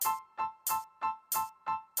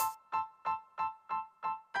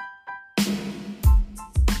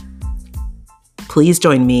Please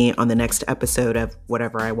join me on the next episode of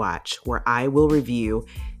Whatever I Watch, where I will review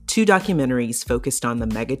 2 documentaries focused on the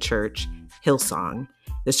megachurch Hillsong.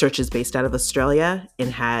 This church is based out of Australia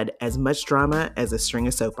and had as much drama as a string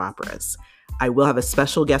of soap operas. I will have a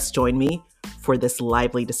special guest join me for this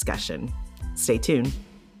lively discussion. Stay tuned.